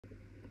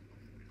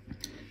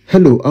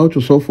Hello, how to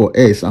solve for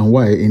s and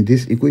y in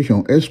this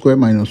equation. S squared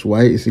minus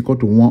y is equal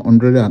to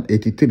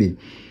 183.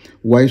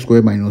 Y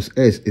squared minus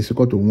s is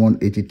equal to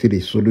 183.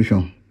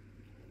 Solution.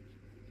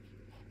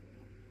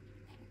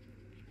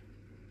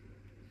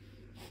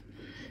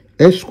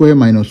 S squared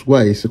minus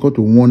y is equal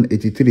to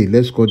 183.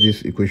 Let's call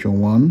this equation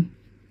 1.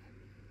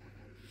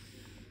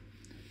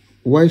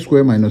 Y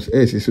squared minus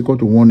s is equal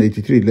to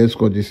 183. Let's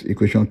call this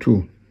equation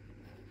 2.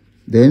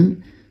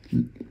 Then,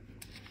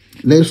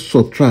 let's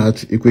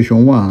subtract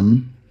equation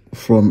 1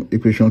 from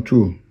equation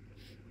 2.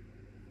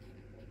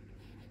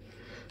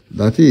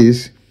 That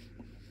is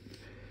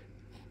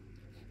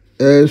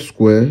s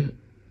squared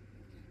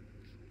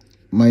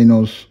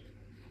minus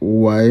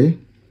y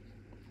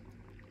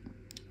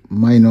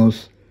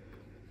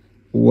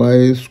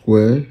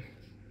squared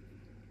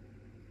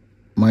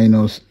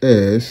minus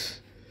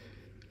s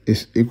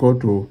is equal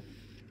to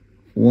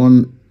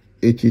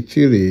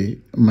 183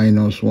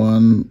 minus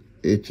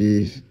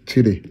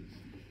 183.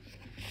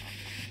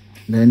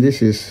 Then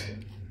this is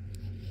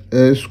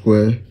s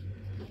squared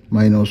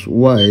minus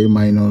y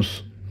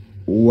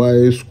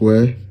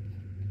squared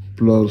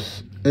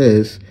plus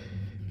s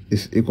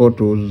is equal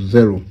to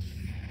 0.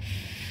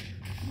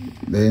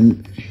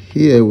 Then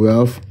here we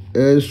have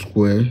s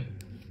squared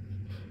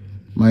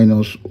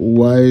minus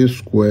y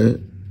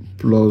squared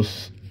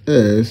plus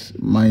s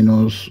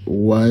minus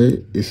y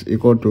is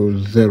equal to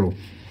 0.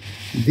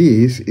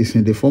 This is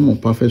in the form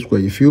of perfect square.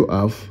 If you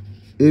have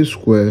a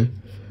squared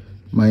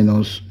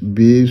minus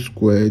b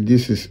squared,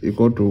 this is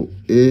equal to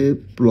a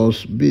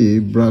plus b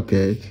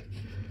bracket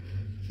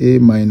a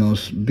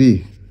minus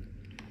b.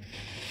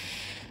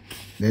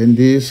 Then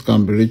this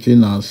can be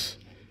written as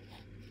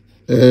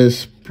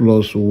s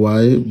plus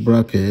y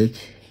bracket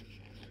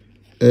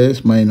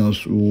s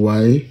minus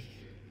y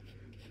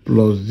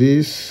plus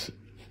this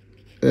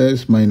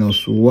s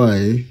minus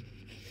y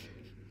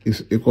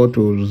is equal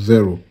to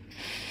 0.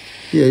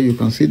 Here you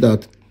can see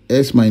that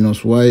s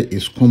minus y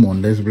is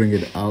common. Let's bring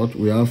it out.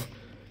 We have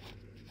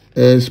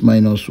s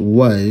minus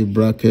y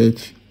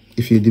bracket.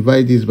 If you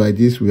divide this by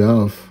this, we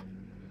have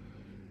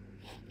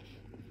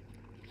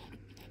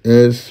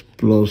s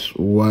plus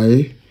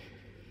y,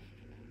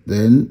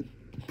 then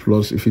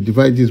plus, if you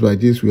divide this by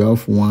this, we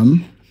have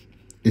 1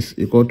 is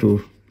equal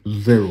to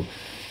 0.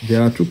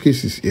 There are two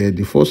cases here.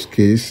 The first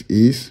case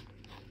is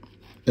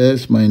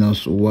s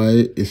minus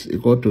y is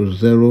equal to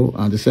 0,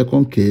 and the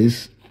second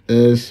case,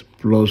 s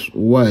plus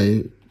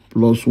y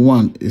plus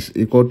 1 is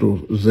equal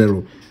to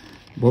 0.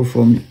 But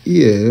from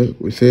here,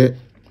 we say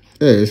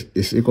s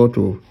is equal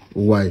to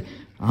y.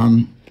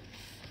 And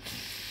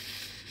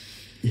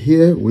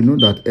here, we know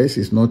that s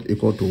is not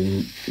equal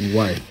to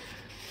y.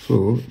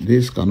 So,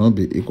 this cannot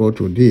be equal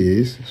to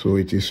this. So,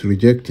 it is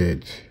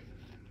rejected.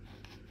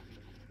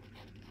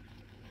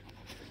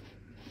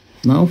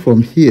 Now,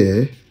 from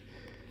here,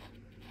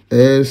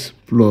 s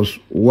plus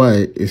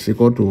y is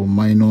equal to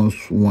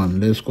minus 1.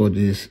 Let's call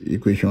this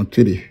equation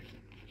 3.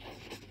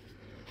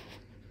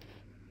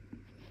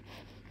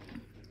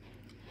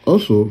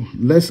 Also,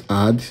 let's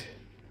add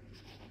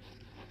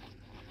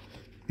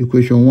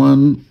equation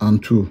 1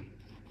 and 2.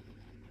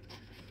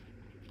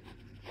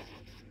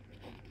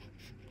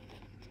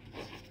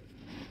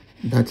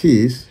 That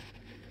is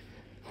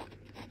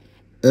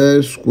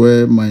s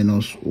squared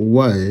minus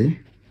y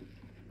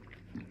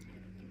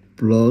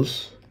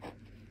plus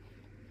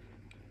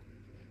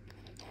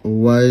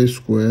y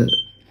squared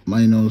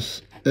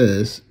minus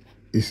s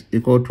is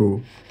equal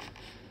to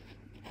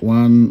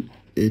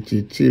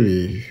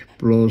 183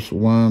 plus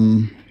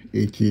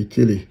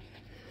 183.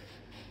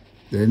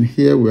 Then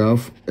here we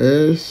have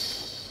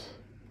s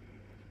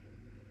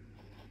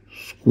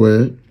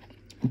squared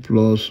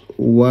plus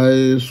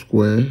y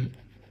squared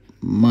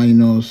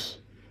minus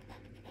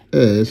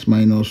s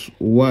minus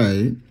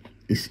y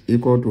is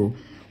equal to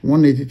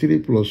 183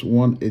 plus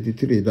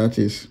 183, that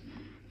is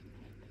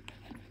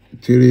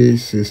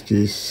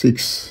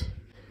 366.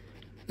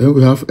 Then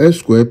we have s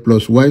squared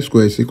plus y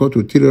squared is equal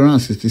to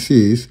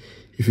 366.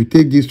 If you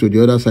take this to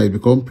the other side, it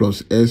becomes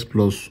plus s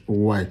plus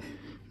y.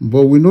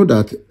 But we know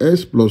that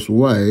s plus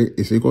y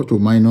is equal to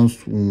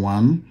minus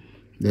 1.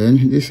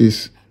 Then this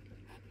is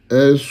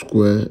s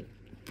squared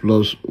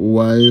plus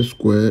y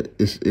squared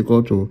is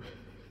equal to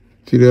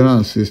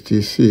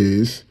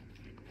 366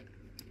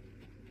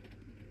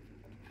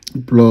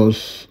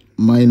 plus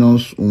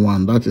minus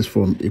 1. That is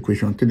from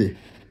equation 3.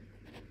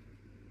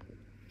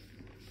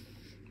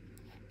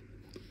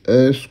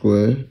 S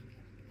squared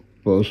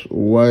plus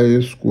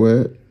y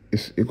squared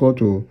is equal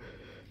to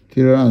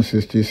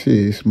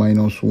 366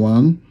 minus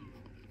 1.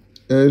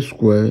 S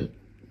squared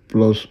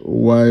plus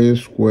y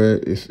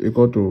squared is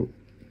equal to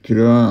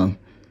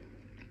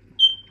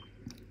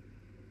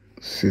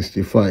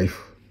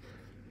 365.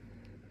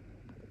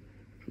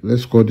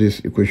 Let's call this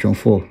equation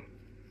 4.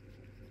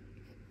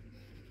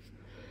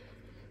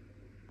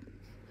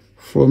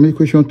 From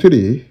equation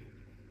 3,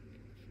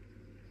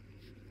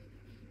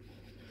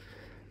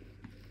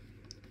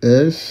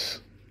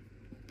 s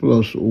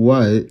plus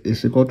y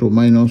is equal to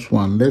minus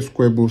 1. Let's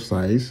square both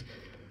sides.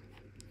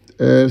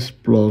 S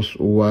plus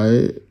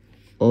y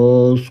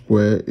all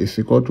square is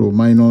equal to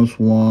minus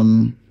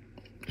 1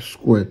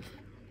 square.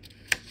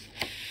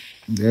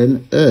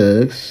 Then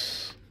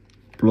x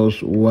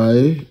plus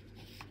y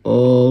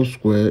all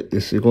square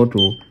is equal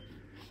to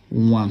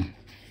 1.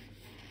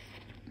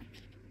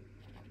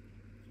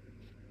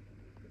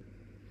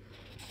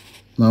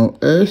 Now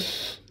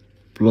x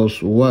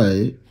plus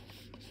y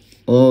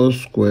all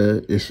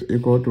square is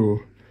equal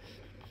to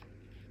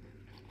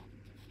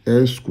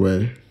x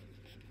square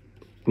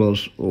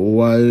plus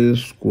y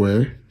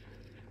square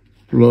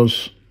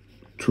plus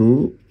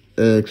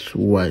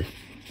 2xy.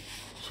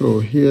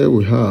 So here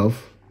we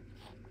have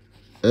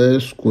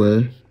x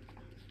square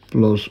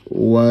plus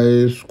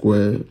y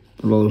square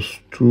plus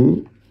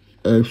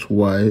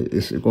 2xy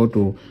is equal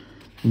to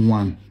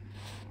 1.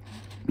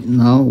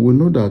 Now we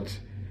know that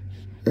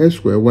x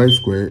square y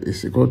square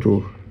is equal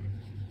to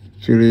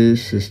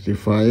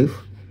 365,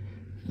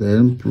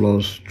 then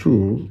plus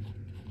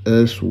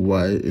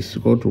 2xy is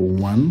equal to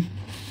 1.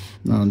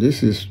 Now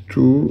this is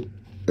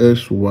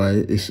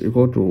 2xy is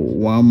equal to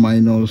 1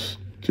 minus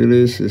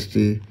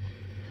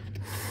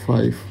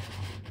 365.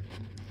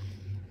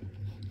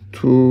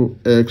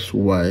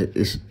 2xy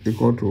is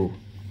equal to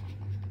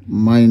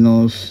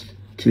minus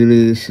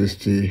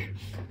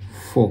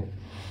 364.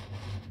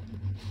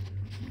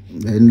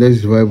 Then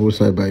let's divide both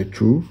sides by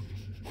 2.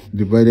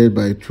 Divided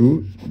by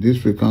 2,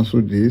 this will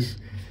cancel this.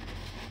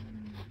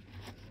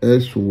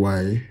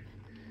 Xy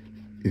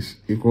is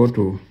equal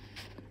to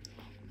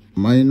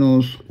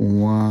minus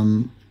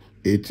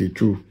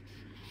 182.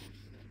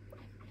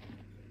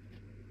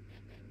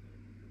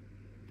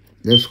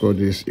 Let's call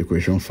this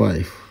equation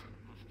 5.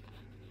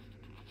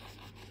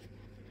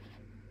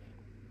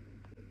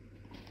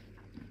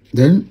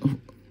 Then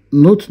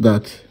note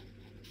that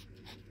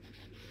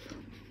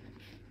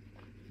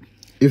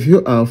if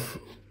you have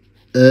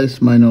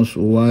x minus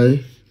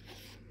y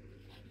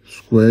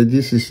square,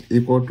 this is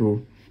equal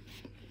to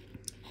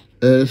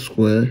x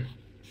square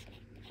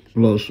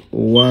plus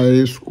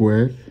y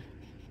square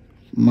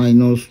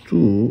minus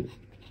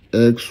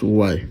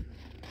 2xy.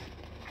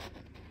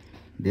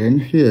 Then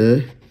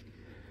here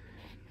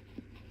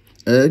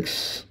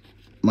x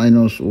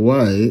minus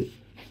y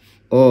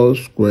all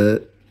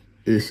square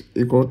is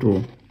equal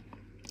to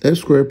x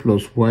square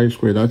plus y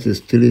square, that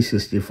is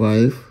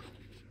 365,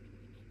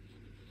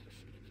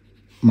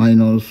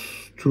 minus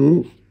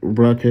 2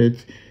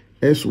 bracket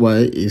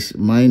xy is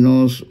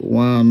minus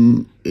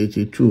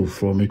 182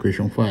 from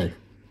equation 5.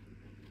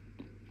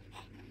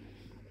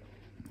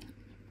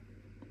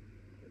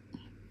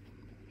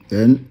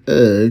 Then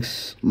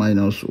x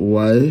minus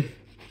y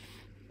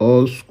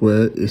all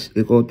square is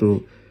equal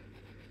to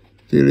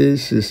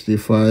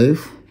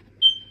 365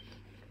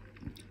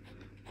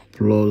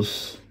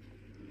 plus,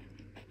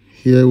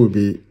 here will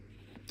be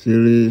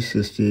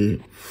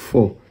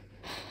 364.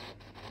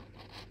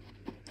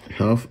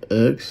 Half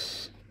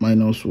x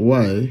minus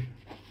y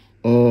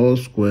all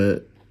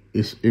square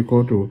is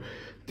equal to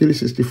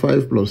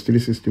 365 plus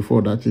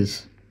 364, that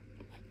is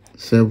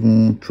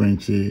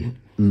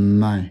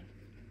 729.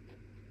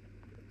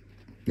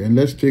 Then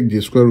let's take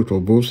the square root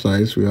of both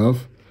sides. We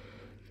have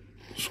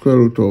square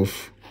root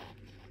of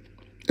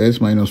x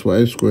minus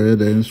y squared,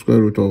 then square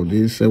root of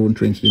this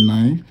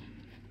 729.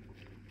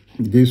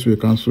 This will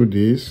cancel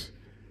this.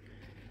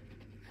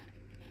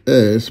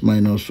 S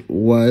minus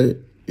y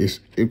is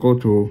equal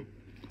to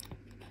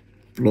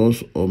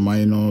plus or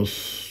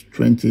minus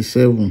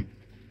 27.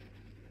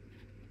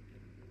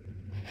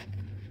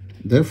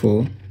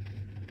 Therefore,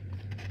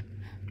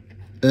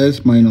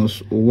 x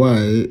minus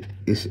y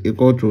is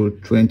equal to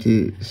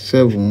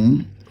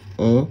 27,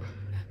 or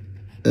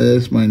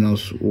x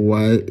minus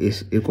y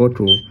is equal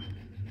to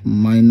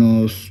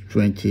minus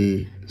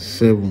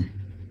 27.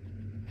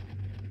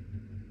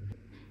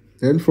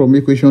 Then from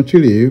equation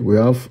 3, we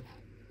have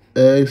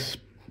x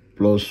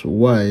plus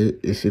y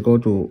is equal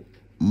to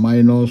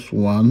minus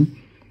 1.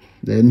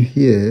 Then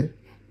here,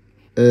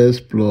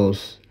 x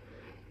plus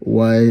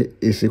y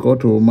is equal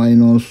to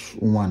minus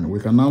 1. We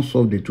can now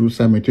solve the two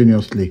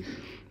simultaneously.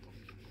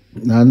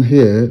 And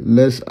here,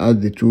 let's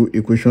add the two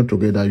equations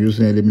together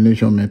using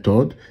elimination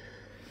method.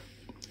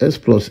 X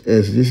plus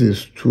s, this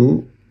is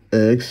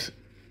 2x.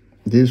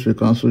 This will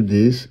cancel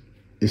this,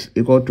 is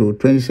equal to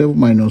 27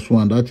 minus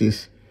 1, that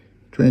is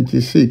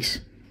 26.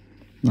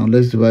 Now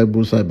let's divide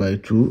both sides by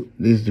 2.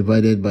 This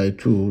divided by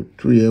 2.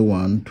 2 here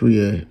 1, 2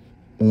 here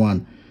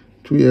 1,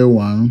 2 here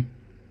 1,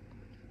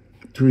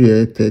 2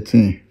 here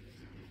 13.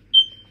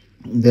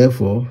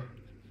 Therefore,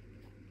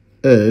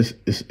 s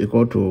is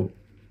equal to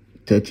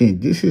 13.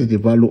 This is the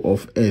value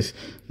of s.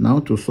 Now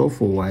to solve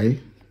for y,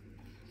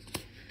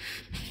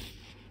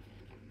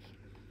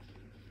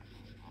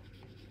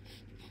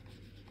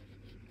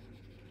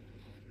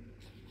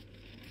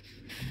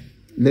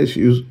 let's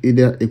use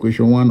either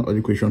equation 1 or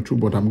equation 2,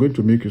 but I'm going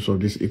to make use of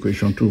this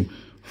equation 2.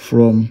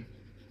 From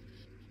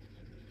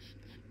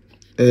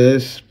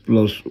s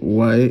plus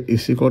y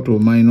is equal to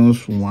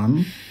minus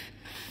 1,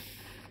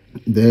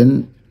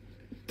 then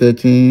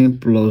 13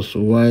 plus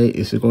y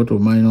is equal to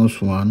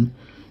minus 1,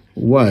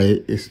 y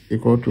is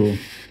equal to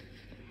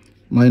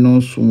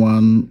minus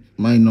 1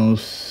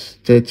 minus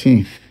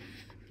 13.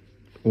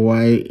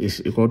 Y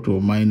is equal to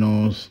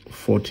minus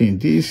 14.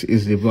 This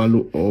is the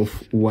value of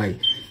y.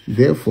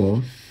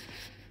 Therefore,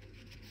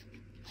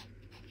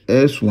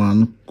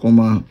 S1,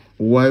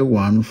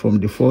 Y1 from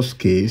the first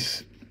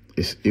case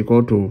is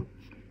equal to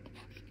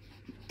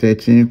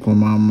 13,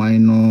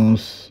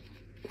 minus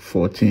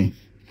 14.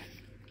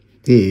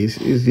 This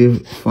is the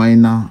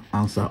final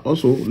answer.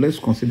 Also, let's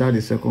consider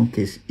the second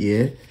case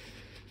here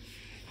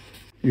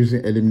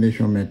using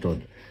elimination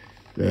method.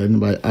 Then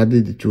by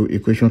adding the two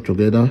equations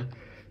together,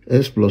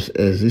 s plus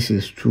s, this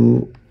is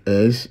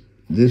 2s,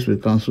 this will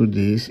cancel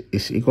this,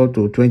 is equal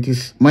to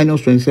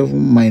minus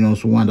 27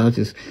 minus 1, that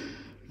is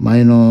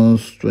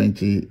minus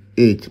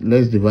 28.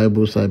 Let's divide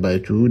both sides by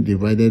 2,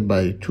 divided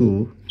by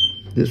 2,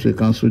 this will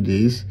cancel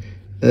this,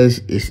 s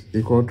is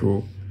equal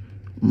to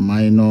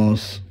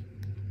minus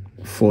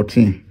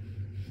 14.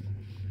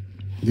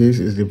 This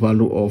is the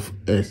value of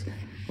s.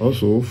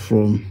 Also,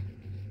 from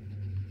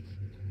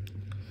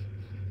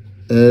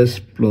s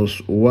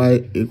plus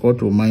y equal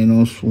to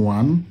minus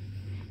 1,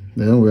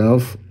 then we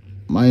have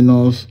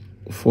minus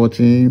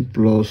 14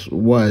 plus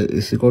y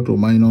is equal to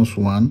minus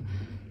 1.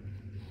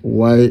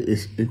 Y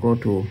is equal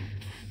to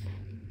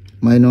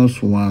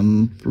minus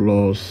 1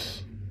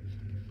 plus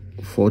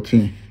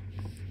 14.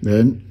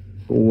 Then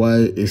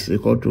y is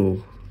equal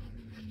to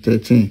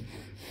 13.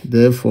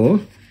 Therefore,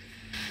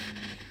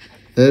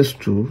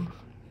 S2,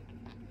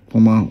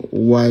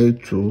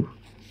 Y2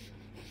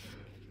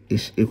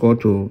 is equal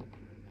to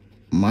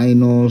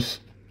minus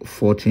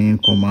 14,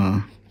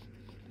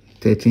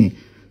 13.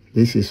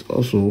 This is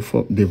also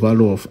for the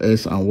value of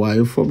S and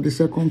Y from the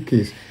second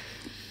case.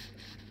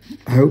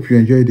 I hope you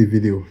enjoyed the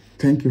video.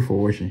 Thank you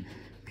for watching.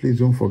 Please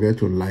don't forget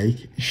to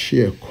like,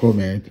 share,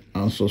 comment,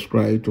 and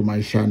subscribe to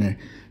my channel.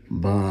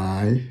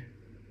 Bye.